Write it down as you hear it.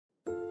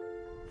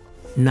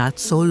Not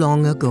so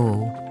long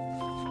ago,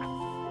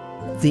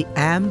 the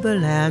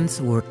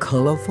Emberlands were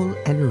colorful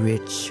and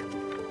rich,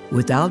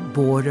 without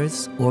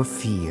borders or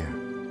fear,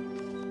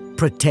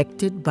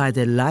 protected by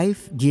the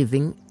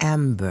life-giving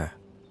amber.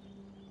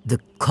 The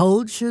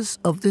cultures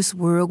of this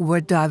world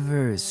were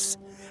diverse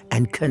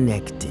and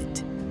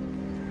connected.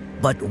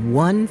 But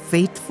one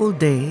fateful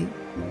day,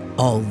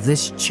 all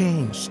this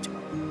changed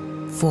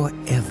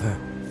forever.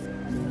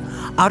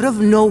 Out of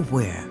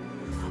nowhere,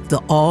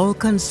 the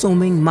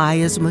all-consuming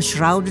miasma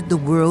shrouded the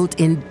world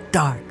in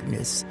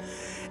darkness.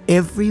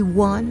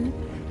 Everyone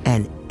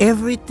and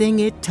everything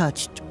it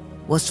touched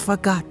was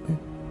forgotten,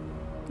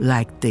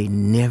 like they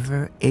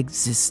never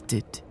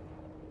existed.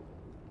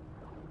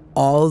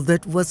 All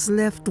that was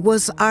left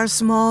was our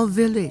small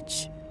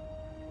village.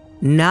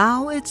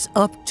 Now it's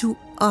up to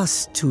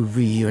us to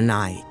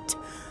reunite,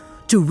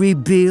 to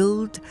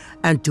rebuild,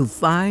 and to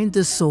find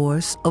the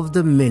source of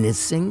the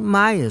menacing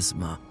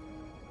miasma.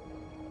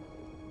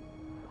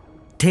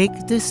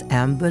 Take this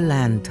amber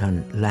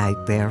lantern,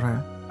 light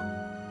bearer.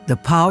 The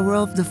power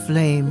of the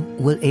flame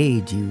will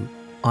aid you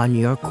on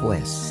your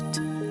quest.